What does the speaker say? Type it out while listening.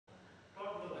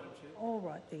All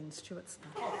right then, Stuart Smith.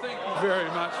 Thank you very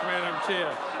much, Madam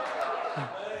Chair.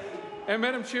 And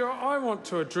Madam Chair, I want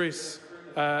to address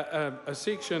a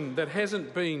section that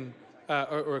hasn't been,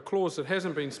 or a clause that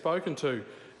hasn't been spoken to,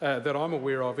 that I'm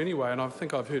aware of anyway, and I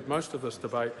think I've heard most of this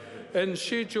debate. In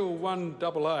Schedule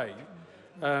 1AA,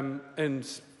 in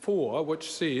 4,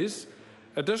 which says,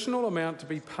 additional amount to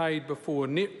be paid before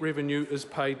net revenue is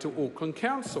paid to Auckland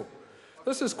Council.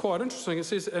 This is quite interesting. It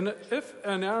says, if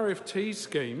an RFT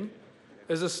scheme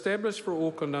is established for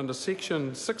Auckland under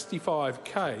Section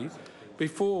 65K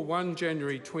before 1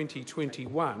 January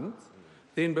 2021,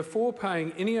 then before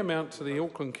paying any amount to the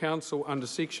Auckland Council under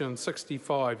Section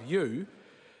 65U,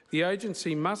 the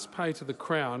agency must pay to the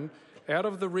Crown, out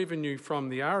of the revenue from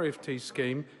the RFT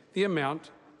scheme, the amount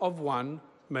of $1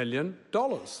 million.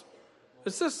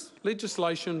 Is this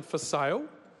legislation for sale?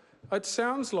 It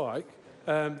sounds like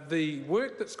the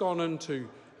work that's gone into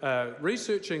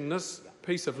researching this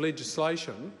piece of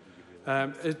legislation,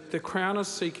 the Crown is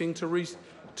seeking to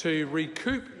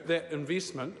recoup that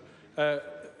investment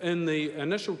in the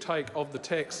initial take of the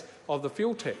tax, of the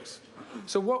fuel tax.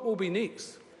 So what will be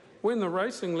next? When the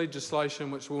racing legislation,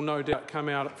 which will no doubt come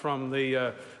out from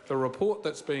the report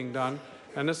that's being done,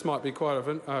 and this might be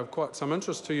quite some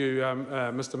interest to you,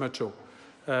 Mr Mitchell,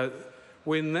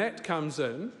 when that comes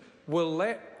in, will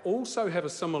that also have a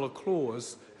similar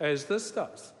clause as this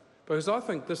does? Because I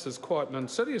think this is quite an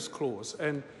insidious clause,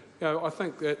 and I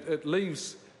think that it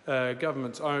leaves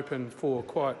governments open for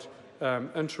quite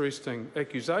interesting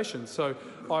accusations. So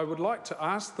I would like to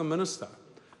ask the Minister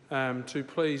to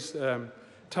please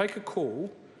take a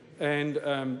call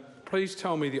and please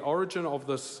tell me the origin of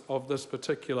this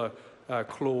particular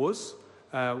clause,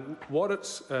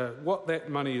 what that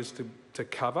money is to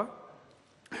cover,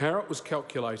 how it was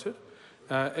calculated,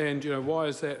 and why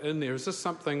is that in there? Is this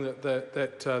something that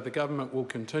the government will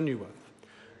continue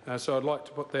with? So I'd like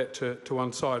to put that to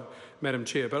one side, Madam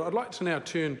Chair. But I'd like to now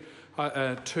turn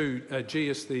to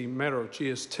the matter of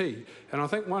GST. And I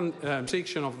think one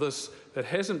section of this that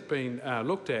hasn't been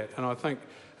looked at, and I think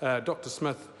Dr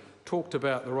Smith talked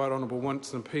about the Right Honourable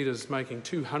Winston Peters making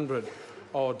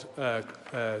 200-odd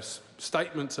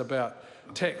statements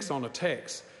about tax on a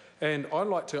tax. And I'd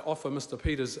like to offer Mr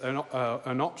Peters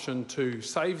an option to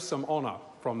save some honour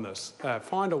from this,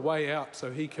 find a way out so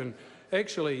he can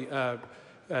actually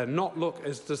not look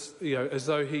as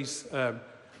though he's a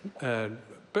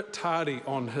bit tardy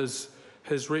on his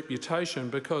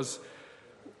reputation, because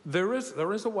there is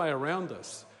a way around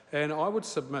this, and I would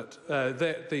submit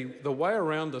that the way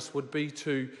around this would be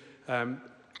to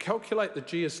calculate the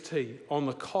GST on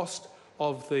the cost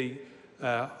of the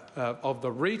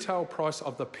retail price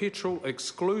of the petrol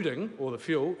or the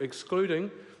fuel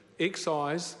excluding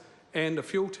excise and the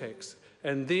fuel tax,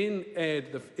 and then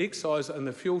add the excise and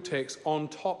the fuel tax on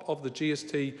top of the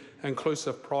GST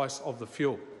inclusive price of the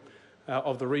fuel,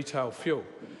 of the retail fuel.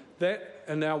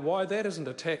 And now why that isn't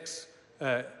a tax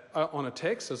on a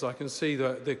tax, as I can see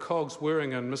the cogs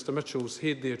whirring in Mr Mitchell's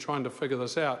head there trying to figure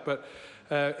this out, but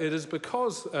it is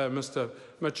because, Mr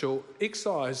Mitchell,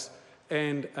 excise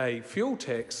and a fuel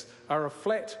tax are a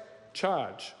flat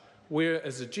charge,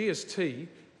 whereas a GST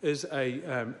is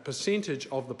a percentage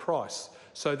of the price.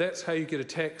 So that's how you get a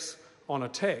tax on a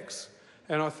tax.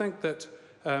 And I think that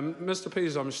Mr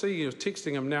Peters, I'm seeing you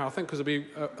texting him now, I think because it would be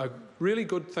a really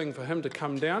good thing for him to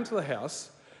come down to the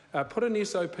House, put an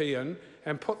SOP in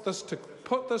and put this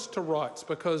to rights,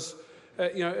 because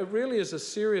it really is a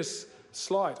serious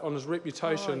slight on his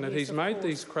reputation that he's made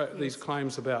these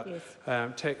claims about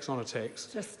tax on a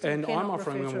tax, and I'm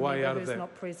offering him a way out of that.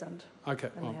 Not present. Okay,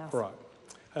 well,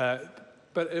 right.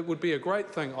 But it would be a great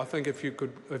thing, I think, if you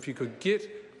could get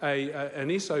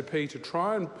an SOP to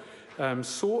try and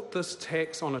sort this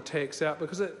tax on a tax out,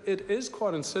 because it is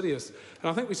quite insidious. And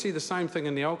I think we see the same thing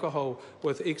in the alcohol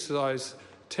with excise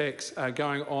tax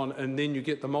going on, and then you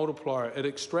get the multiplier. It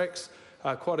extracts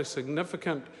quite a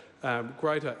significant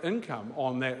greater income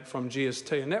on that from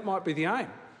GST, and that might be the aim.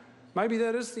 Maybe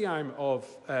that is the aim of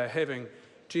having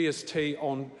GST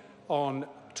on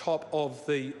top of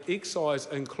the excise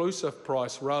inclusive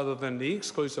price rather than the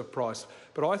exclusive price.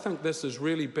 But I think this is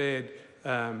really bad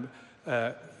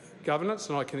governance,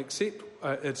 and I can accept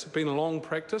it's been a long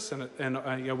practice,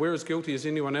 and we're as guilty as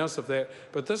anyone else of that.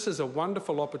 But this is a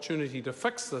wonderful opportunity to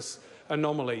fix this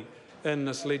anomaly in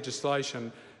this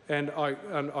legislation. And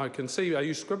I can see, are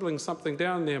you scribbling something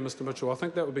down there, Mr Mitchell? I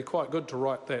think that would be quite good to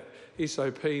write that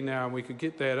SOP now, and we could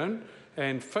get that in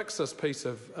and fix this piece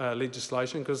of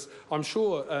legislation, because I'm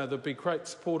sure there'd be great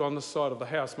support on this side of the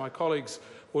House. My colleagues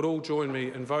would all join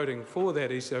me in voting for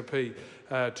that SOP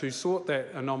to sort that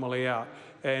anomaly out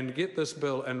and get this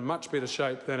bill in much better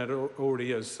shape than it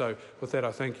already is. So with that,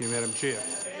 I thank you, Madam Chair.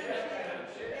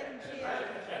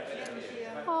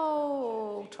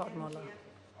 Oh, Todd Muller.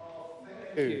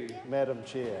 Thank you, Madam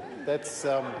Chair. That's